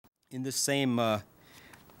In this same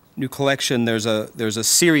new collection, there's a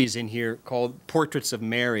series in here called Portraits of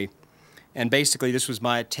Mary, and basically this was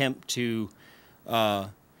my attempt to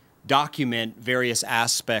document various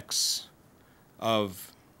aspects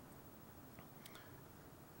of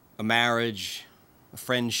a marriage, a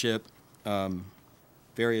friendship,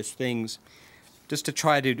 various things, just to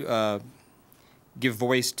try to give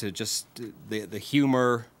voice to just the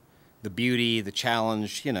humor, the beauty, the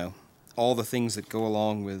challenge, you know, all the things that go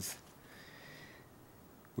along with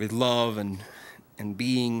love and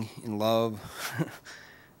being in love.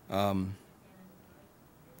 So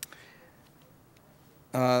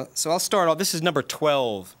I'll start off. This is number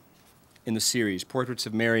 12 in the series, Portraits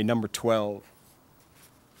of Mary, number 12.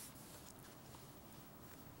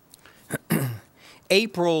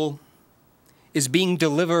 April is being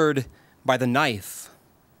delivered by the knife,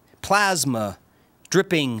 plasma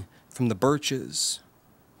dripping from the birches.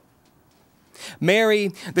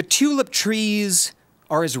 Mary, the tulip trees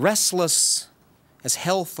are as restless as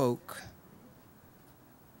hell folk.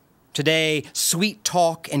 Today, sweet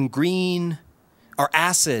talk and green are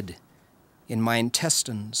acid in my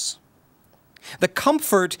intestines. The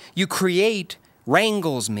comfort you create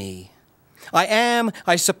wrangles me. I am,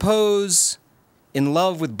 I suppose, in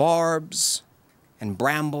love with barbs and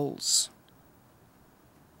brambles.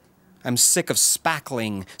 I'm sick of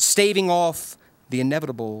spackling, staving off the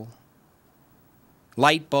inevitable.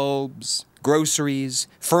 Light bulbs, groceries,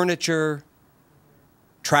 furniture,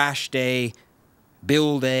 trash day,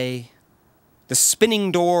 bill day, the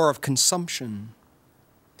spinning door of consumption.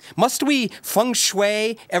 Must we feng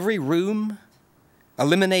shui every room,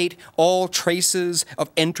 eliminate all traces of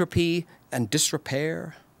entropy and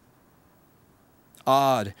disrepair?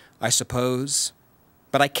 Odd, I suppose,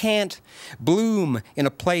 but I can't bloom in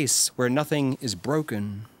a place where nothing is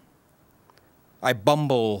broken. I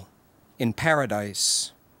bumble in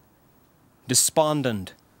paradise,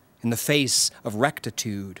 despondent in the face of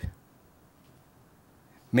rectitude.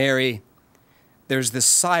 Mary, there's this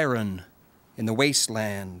siren in the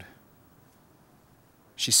wasteland.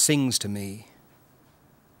 She sings to me.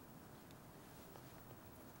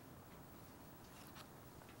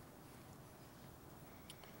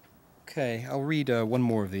 Okay, I'll read one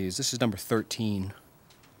more of these. This is number 13.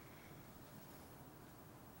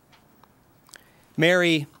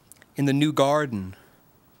 Mary in the new garden,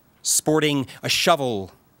 sporting a shovel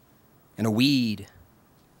and a weed.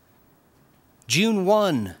 June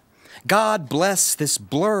 1, God bless this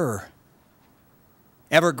blur.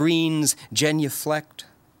 Evergreens genuflect.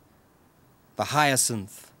 The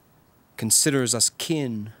hyacinth considers us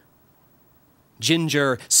kin.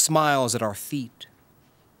 Ginger smiles at our feet.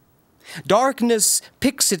 Darkness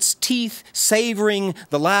picks its teeth, savoring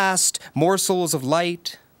the last morsels of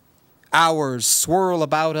light. Hours swirl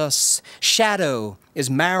about us. Shadow is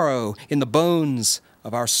marrow in the bones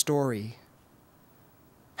of our story.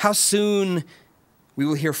 How soon we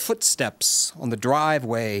will hear footsteps on the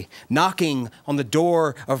driveway, knocking on the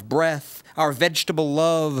door of breath, our vegetable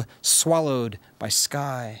love swallowed by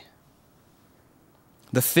sky.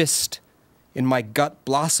 The fist in my gut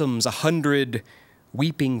blossoms 100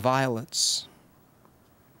 weeping violets.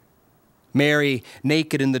 Mary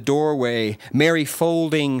naked in the doorway, Mary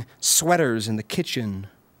folding sweaters in the kitchen,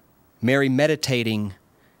 Mary meditating,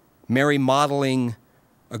 Mary modeling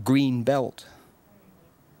a green belt.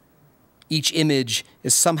 Each image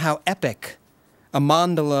is somehow epic, a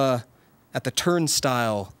mandala at the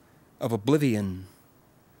turnstile of oblivion.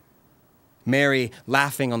 Mary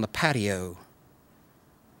laughing on the patio,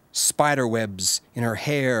 spider webs in her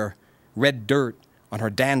hair, red dirt on her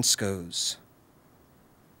danskos.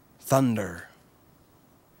 Thunder.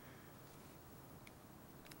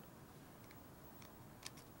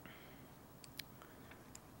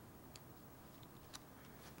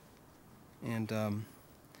 And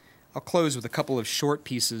I'll close with a couple of short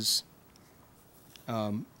pieces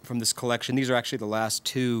from this collection. These are actually the last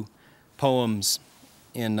two poems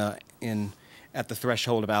in At the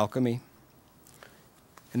Threshold of Alchemy.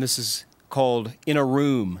 And this is called In a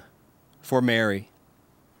Room for Mary.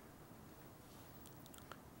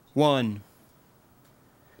 1.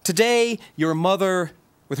 Today, your mother,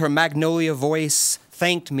 with her magnolia voice,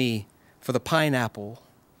 thanked me for the pineapple,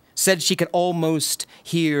 said she could almost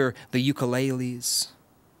hear the ukuleles.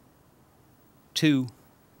 2.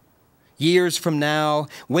 Years from now,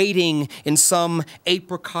 waiting in some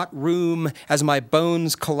apricot room, as my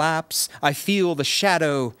bones collapse, I feel the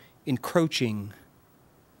shadow encroaching.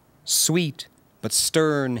 Sweet but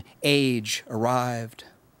stern age arrived.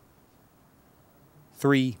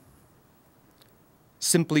 3.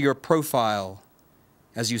 Simply your profile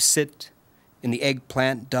as you sit in the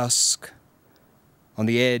eggplant dusk on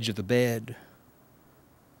the edge of the bed,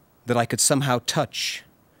 that I could somehow touch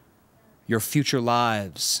your future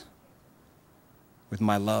lives with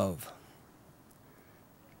my love.